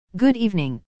Good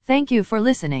evening. Thank you for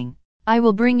listening. I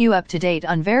will bring you up to date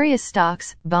on various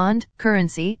stocks, bond,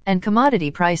 currency, and commodity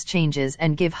price changes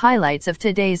and give highlights of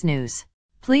today's news.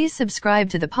 Please subscribe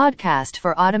to the podcast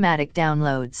for automatic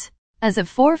downloads. As of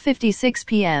 4:56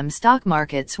 p.m., stock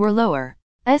markets were lower.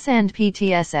 S&P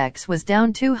TSX was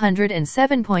down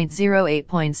 207.08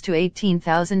 points to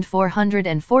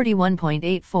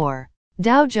 18,441.84.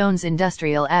 Dow Jones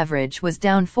Industrial Average was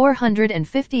down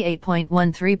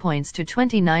 458.13 points to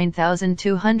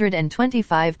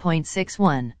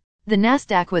 29,225.61. The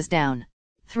Nasdaq was down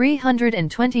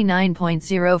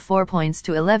 329.04 points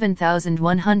to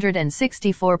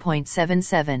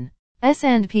 11,164.77.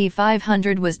 S&P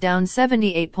 500 was down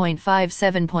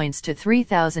 78.57 points to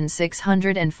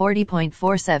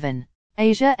 3,640.47.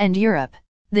 Asia and Europe.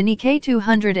 The Nikkei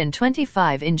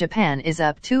 225 in Japan is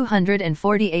up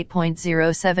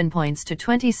 248.07 points to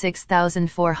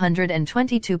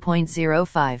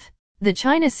 26,422.05. The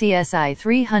China CSI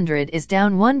 300 is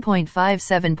down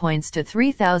 1.57 points to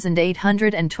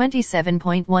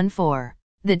 3,827.14.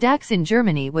 The DAX in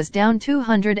Germany was down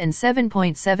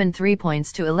 207.73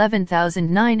 points to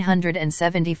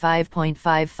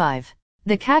 11,975.55.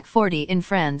 The CAC 40 in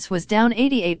France was down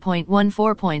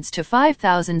 88.14 points to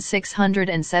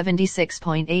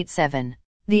 5,676.87.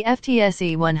 The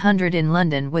FTSE 100 in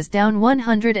London was down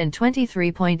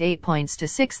 123.8 points to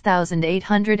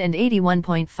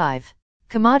 6,881.5.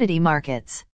 Commodity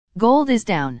markets. Gold is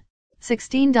down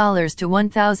 $16 to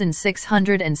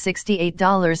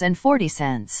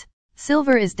 $1,668.40.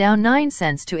 Silver is down 9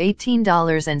 cents to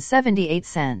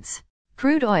 $18.78.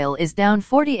 Crude oil is down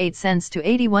 48 cents to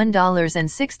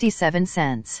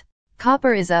 $81.67.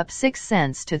 Copper is up 6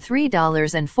 cents to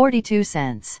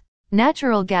 $3.42.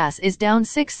 Natural gas is down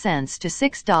 6 cents to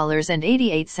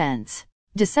 $6.88.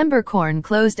 December corn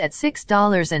closed at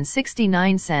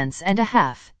 $6.69 and a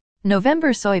half.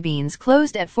 November soybeans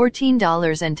closed at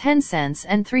 $14.10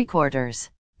 and 3/4.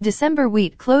 December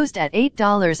wheat closed at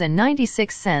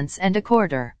 $8.96 and a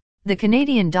quarter. The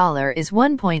Canadian dollar is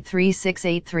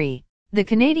 1.3683. The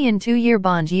Canadian 2-year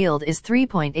bond yield is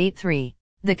 3.83.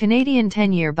 The Canadian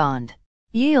 10-year bond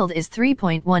yield is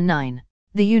 3.19.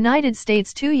 The United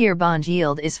States 2-year bond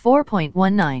yield is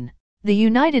 4.19. The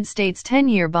United States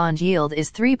 10-year bond yield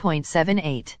is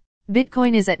 3.78.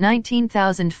 Bitcoin is at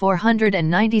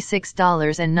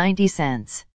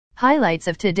 $19,496.90. Highlights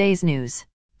of today's news.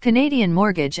 Canadian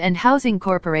Mortgage and Housing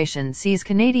Corporation sees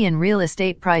Canadian real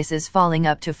estate prices falling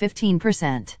up to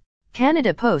 15%.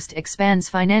 Canada Post expands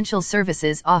financial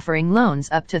services offering loans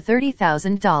up to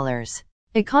 $30,000.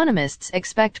 Economists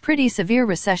expect pretty severe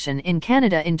recession in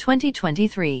Canada in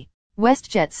 2023.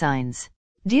 WestJet signs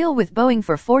deal with Boeing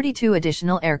for 42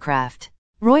 additional aircraft.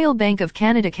 Royal Bank of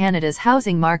Canada. Canada's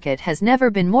housing market has never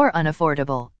been more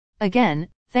unaffordable. Again,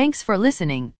 thanks for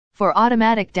listening. For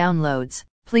automatic downloads,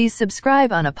 please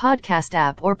subscribe on a podcast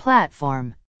app or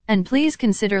platform. And please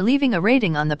consider leaving a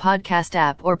rating on the podcast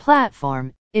app or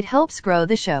platform. It helps grow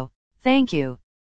the show. Thank you.